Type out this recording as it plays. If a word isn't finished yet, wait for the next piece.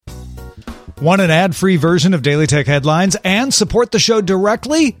Want an ad-free version of Daily Tech Headlines and support the show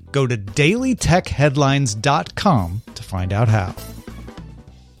directly? Go to dailytechheadlines.com to find out how.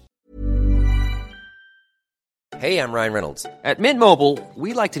 Hey, I'm Ryan Reynolds. At Mint Mobile,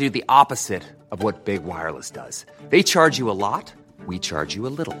 we like to do the opposite of what Big Wireless does. They charge you a lot, we charge you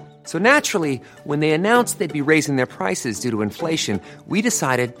a little. So naturally, when they announced they'd be raising their prices due to inflation, we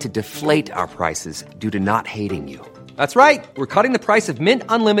decided to deflate our prices due to not hating you. That's right. We're cutting the price of Mint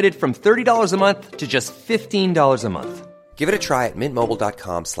Unlimited from $30 a month to just $15 a month. Give it a try at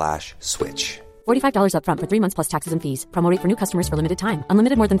mintmobile.com/switch. $45 up front for 3 months plus taxes and fees. Promo rate for new customers for limited time.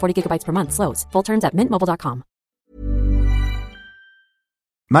 Unlimited more than 40 gigabytes per month slows. Full terms at mintmobile.com.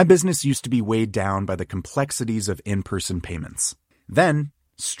 My business used to be weighed down by the complexities of in-person payments. Then,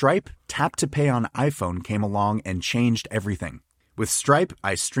 Stripe Tap to Pay on iPhone came along and changed everything. With Stripe,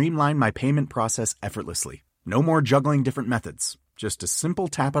 I streamlined my payment process effortlessly. No more juggling different methods. Just a simple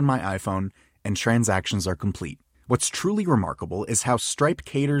tap on my iPhone and transactions are complete. What's truly remarkable is how Stripe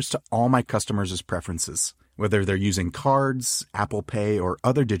caters to all my customers' preferences. Whether they're using cards, Apple Pay, or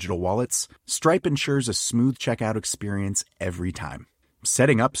other digital wallets, Stripe ensures a smooth checkout experience every time.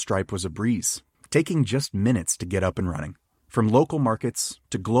 Setting up Stripe was a breeze, taking just minutes to get up and running. From local markets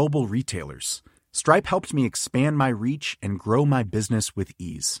to global retailers, Stripe helped me expand my reach and grow my business with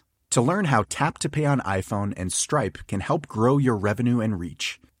ease. To learn how Tap to Pay on iPhone and Stripe can help grow your revenue and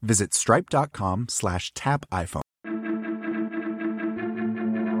reach, visit stripe.com/tapiphone.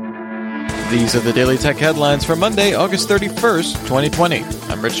 These are the Daily Tech Headlines for Monday, August 31st, 2020.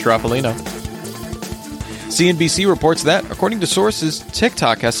 I'm Rich Stroppolino. CNBC reports that, according to sources,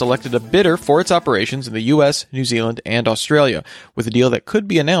 TikTok has selected a bidder for its operations in the US, New Zealand, and Australia, with a deal that could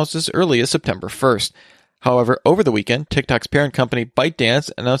be announced as early as September 1st. However, over the weekend, TikTok's parent company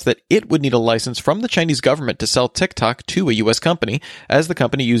ByteDance announced that it would need a license from the Chinese government to sell TikTok to a U.S. company, as the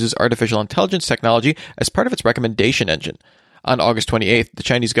company uses artificial intelligence technology as part of its recommendation engine. On August 28th, the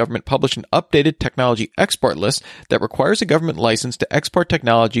Chinese government published an updated technology export list that requires a government license to export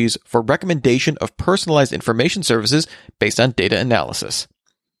technologies for recommendation of personalized information services based on data analysis.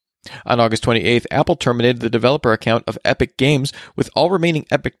 On August 28th, Apple terminated the developer account of Epic Games, with all remaining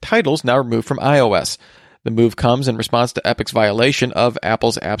Epic titles now removed from iOS. The move comes in response to Epic's violation of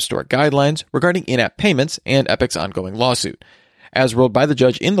Apple's App Store guidelines regarding in-app payments and Epic's ongoing lawsuit. As ruled by the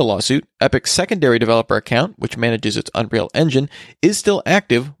judge in the lawsuit, Epic's secondary developer account, which manages its Unreal Engine, is still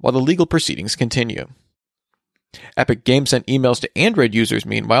active while the legal proceedings continue. Epic Games sent emails to Android users,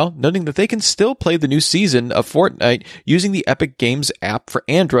 meanwhile, noting that they can still play the new season of Fortnite using the Epic Games app for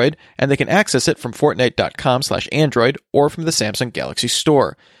Android, and they can access it from Fortnite.com/Android or from the Samsung Galaxy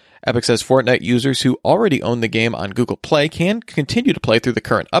Store. Epic says Fortnite users who already own the game on Google Play can continue to play through the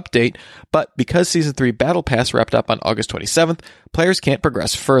current update, but because Season 3 Battle Pass wrapped up on August 27th, players can't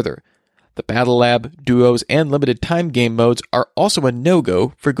progress further. The Battle Lab, Duos, and Limited Time game modes are also a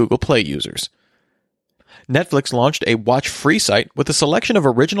no-go for Google Play users. Netflix launched a watch-free site with a selection of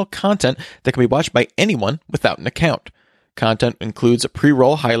original content that can be watched by anyone without an account. Content includes a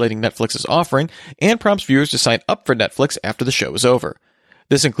pre-roll highlighting Netflix's offering and prompts viewers to sign up for Netflix after the show is over.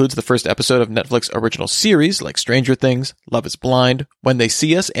 This includes the first episode of Netflix original series like Stranger Things, Love is Blind, When They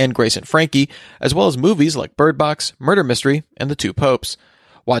See Us, and Grace and Frankie, as well as movies like Bird Box, Murder Mystery, and The Two Popes.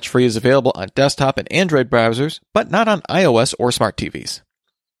 Watch Free is available on desktop and Android browsers, but not on iOS or smart TVs.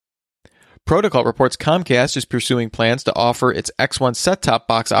 Protocol reports Comcast is pursuing plans to offer its X1 set-top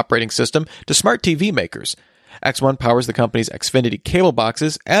box operating system to smart TV makers. X1 powers the company's Xfinity cable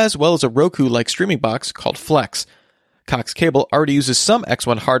boxes, as well as a Roku-like streaming box called Flex. Cox Cable already uses some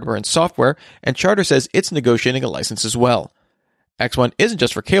X1 hardware and software, and Charter says it's negotiating a license as well. X1 isn't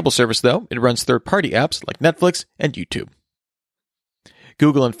just for cable service, though. It runs third-party apps like Netflix and YouTube.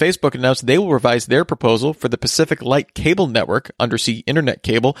 Google and Facebook announced they will revise their proposal for the Pacific Light Cable Network undersea internet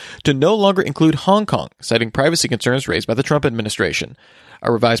cable to no longer include Hong Kong, citing privacy concerns raised by the Trump administration.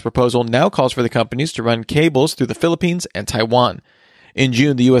 A revised proposal now calls for the companies to run cables through the Philippines and Taiwan. In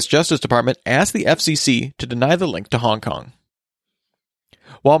June, the U.S. Justice Department asked the FCC to deny the link to Hong Kong.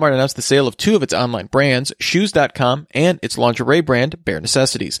 Walmart announced the sale of two of its online brands, Shoes.com and its lingerie brand, Bare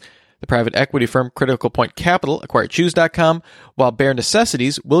Necessities. The private equity firm Critical Point Capital acquired Shoes.com, while Bare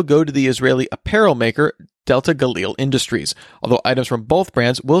Necessities will go to the Israeli apparel maker Delta Galil Industries, although items from both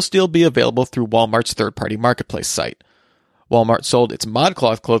brands will still be available through Walmart's third-party marketplace site. Walmart sold its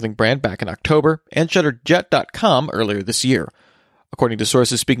ModCloth clothing brand back in October and shuttered Jet.com earlier this year. According to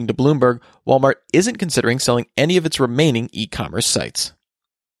sources speaking to Bloomberg, Walmart isn't considering selling any of its remaining e-commerce sites.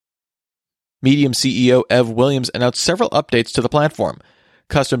 Medium CEO Ev Williams announced several updates to the platform.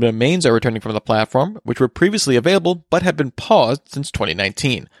 Custom domains are returning from the platform, which were previously available but had been paused since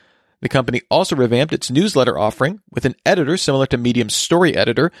 2019. The company also revamped its newsletter offering with an editor similar to Medium's story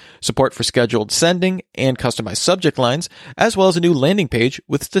editor, support for scheduled sending and customized subject lines, as well as a new landing page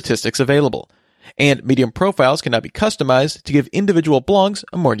with statistics available. And Medium profiles can now be customized to give individual blogs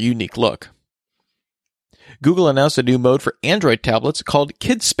a more unique look. Google announced a new mode for Android tablets called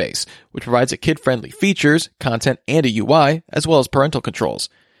KidSpace, which provides kid-friendly features, content, and a UI, as well as parental controls.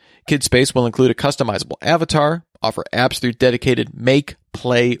 KidSpace will include a customizable avatar, offer apps through dedicated Make,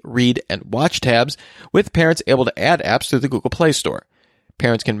 Play, Read, and Watch tabs, with parents able to add apps through the Google Play Store.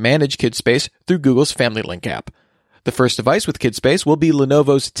 Parents can manage KidSpace through Google's Family Link app. The first device with KidSpace will be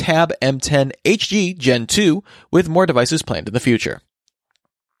Lenovo's Tab M10 HG Gen 2, with more devices planned in the future.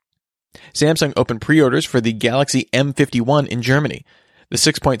 Samsung opened pre-orders for the Galaxy M51 in Germany. The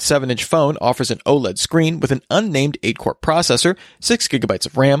 6.7-inch phone offers an OLED screen with an unnamed 8-core processor, 6GB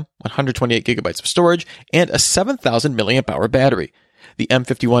of RAM, 128GB of storage, and a 7,000 mAh battery. The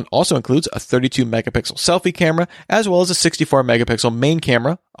M51 also includes a 32-megapixel selfie camera, as well as a 64-megapixel main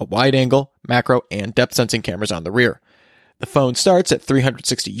camera, a wide-angle, macro, and depth-sensing cameras on the rear. The phone starts at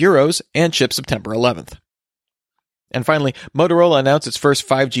 €360 and ships September 11th. And finally, Motorola announced its first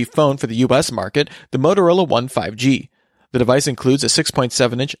 5G phone for the US market, the Motorola One 5G. The device includes a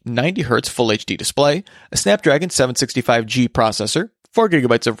 6.7-inch 90Hz Full HD display, a Snapdragon 765G processor,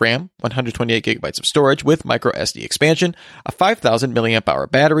 4GB of RAM, 128GB of storage with microSD expansion, a 5,000 mAh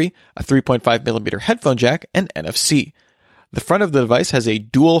battery, a 3.5mm headphone jack, and NFC. The front of the device has a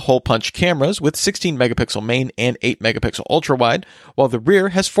dual hole-punch cameras with 16-megapixel main and 8-megapixel ultra-wide, while the rear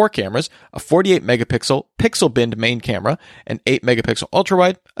has 4 cameras, a 48-megapixel pixel-binned main camera, an 8-megapixel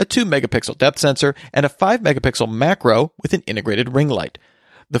ultra-wide, a 2-megapixel depth sensor, and a 5-megapixel macro with an integrated ring light.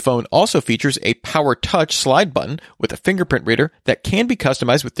 The phone also features a Power Touch slide button with a fingerprint reader that can be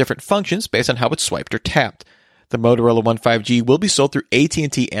customized with different functions based on how it's swiped or tapped. The Motorola One 5G will be sold through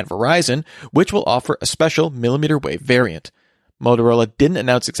AT&T and Verizon, which will offer a special millimeter wave variant. Motorola didn't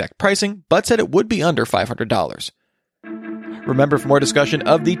announce exact pricing, but said it would be under $500. Remember, for more discussion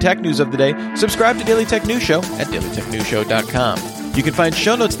of the tech news of the day, subscribe to Daily Tech News Show at dailytechnewsshow.com. You can find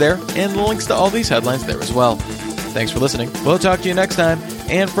show notes there and links to all these headlines there as well. Thanks for listening. We'll talk to you next time.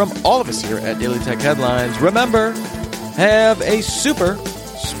 And from all of us here at Daily Tech Headlines, remember, have a super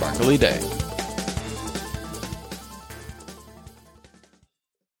sparkly day.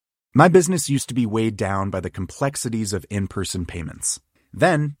 My business used to be weighed down by the complexities of in-person payments.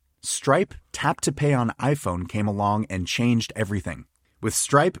 Then, Stripe Tap to Pay on iPhone came along and changed everything. With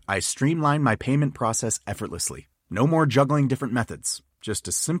Stripe, I streamlined my payment process effortlessly. No more juggling different methods. Just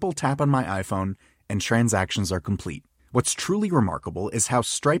a simple tap on my iPhone and transactions are complete. What's truly remarkable is how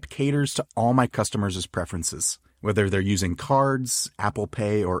Stripe caters to all my customers' preferences. Whether they're using cards, Apple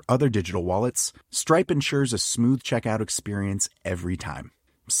Pay, or other digital wallets, Stripe ensures a smooth checkout experience every time.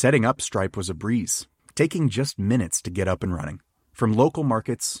 Setting up Stripe was a breeze, taking just minutes to get up and running. From local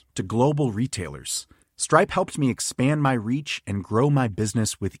markets to global retailers, Stripe helped me expand my reach and grow my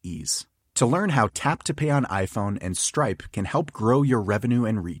business with ease. To learn how Tap to Pay on iPhone and Stripe can help grow your revenue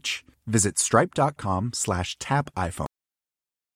and reach, visit stripe.com/tapiphone.